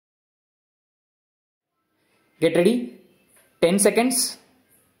Get ready. 10 seconds.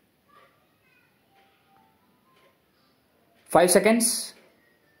 5 seconds.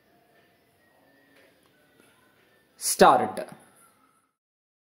 Start.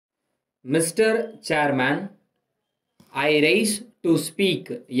 Mr. Chairman, I rise to speak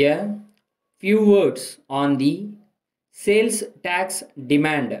a few words on the sales tax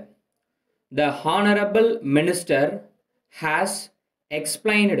demand. The Honorable Minister has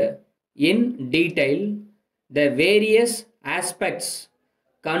explained in detail the various aspects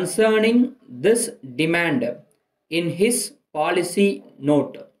concerning this demand in his policy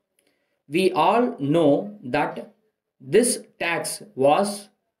note. We all know that this tax was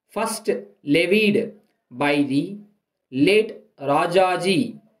first levied by the late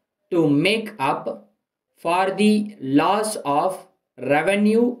Rajaji to make up for the loss of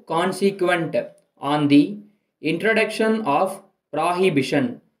revenue consequent on the introduction of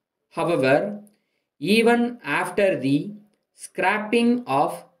prohibition. However, even after the scrapping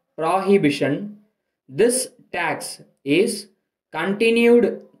of prohibition, this tax is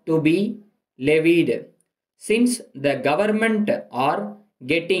continued to be levied. Since the government are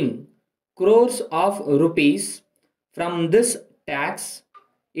getting crores of rupees from this tax,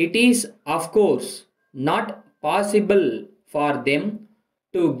 it is of course not possible for them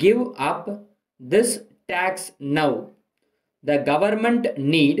to give up this tax now. The government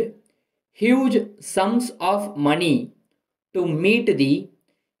need huge sums of money to meet the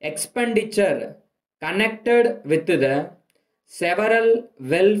expenditure connected with the several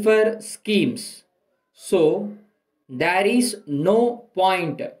welfare schemes. So, there is no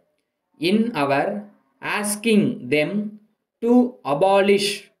point in our asking them to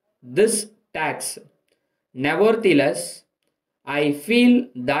abolish this tax. Nevertheless, I feel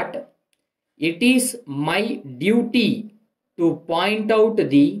that it is my duty to point out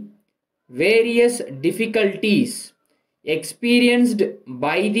the various difficulties experienced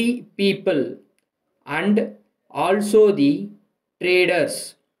by the people and also the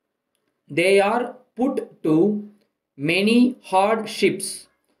traders. They are put to many hardships.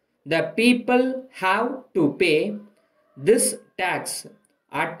 The people have to pay this tax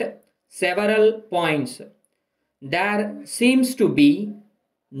at several points. There seems to be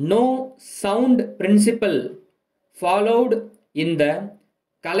no sound principle followed in the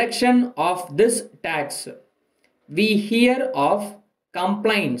collection of this tax. We hear of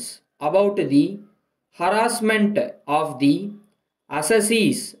complaints about the harassment of the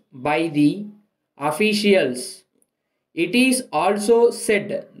assessees by the officials. It is also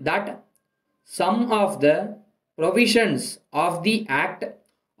said that some of the provisions of the Act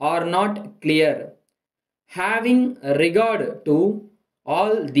are not clear. Having regard to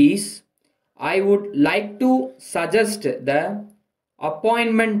all these, I would like to suggest the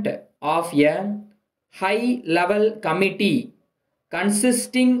appointment of a high-level committee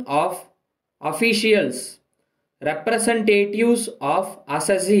consisting of officials, representatives of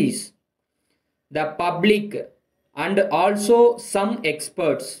assessees, the public, and also some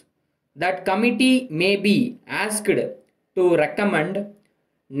experts. That committee may be asked to recommend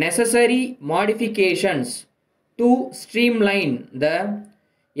necessary modifications to streamline the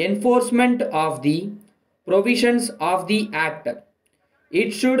enforcement of the provisions of the Act.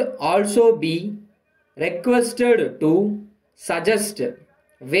 It should also be requested to suggest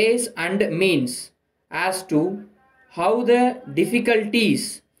ways and means as to how the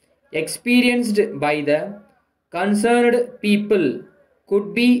difficulties experienced by the concerned people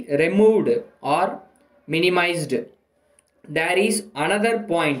could be removed or minimized. There is another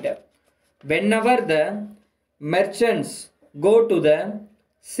point. Whenever the merchants go to the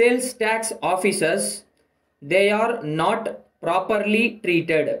sales tax offices, they are not properly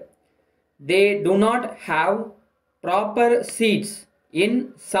treated. They do not have proper seats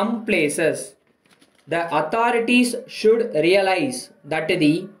in some places. The authorities should realize that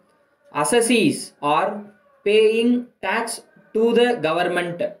the assessees are paying tax to the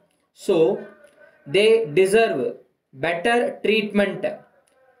government, so they deserve better treatment.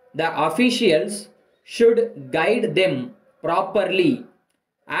 The officials should guide them properly.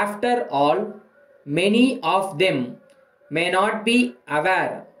 After all, many of them may not be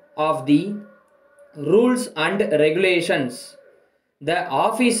aware of the rules and regulations. The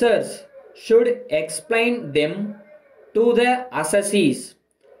officers should explain them to the assessees.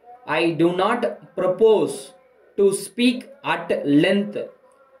 I do not propose to speak at length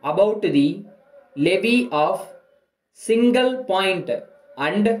about the levy of single point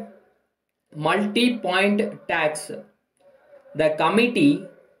and multi-point tax. The committee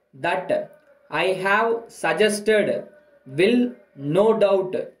that I have suggested will no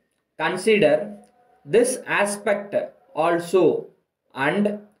doubt consider this aspect also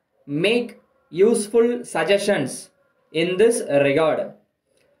and make useful suggestions in this regard.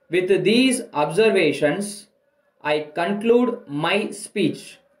 With these observations, I conclude my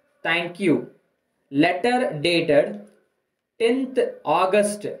speech. Thank you. Letter dated 10th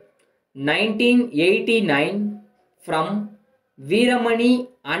August 1989 from Veeramani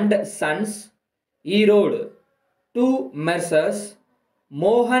and Sons, Erode, to Messrs.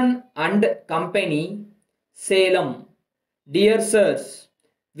 Mohan and Company, Salem. Dear Sirs,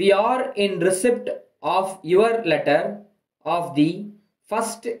 we are in receipt of your letter of the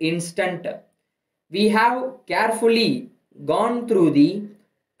first instant. We have carefully gone through the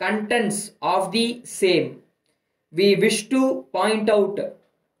contents of the same. We wish to point out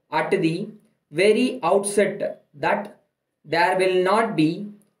at the very outset that there will not be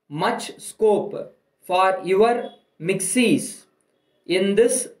much scope for your mixies in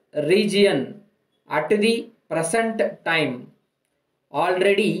this region at the present time.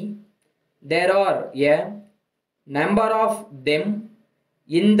 Already there are a number of them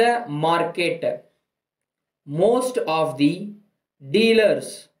in the market. Most of the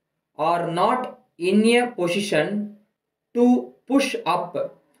dealers are not in a position to push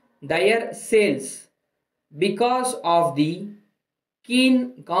up their sales because of the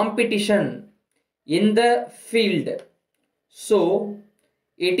keen competition in the field. So,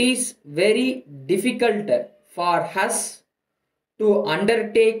 it is very difficult for us to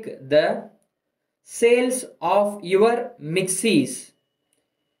undertake the sales of your mixies.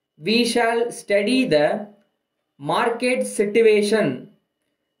 We shall study the market situation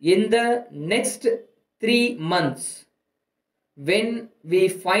in the next 3 months. When we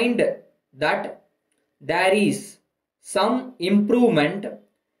find that there is some improvement,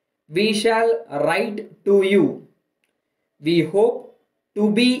 we shall write to you. We hope to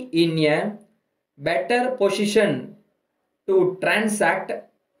be in a better position to transact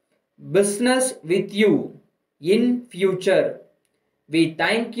business with you in future. We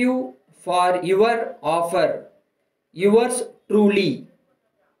thank you for your offer. Yours truly.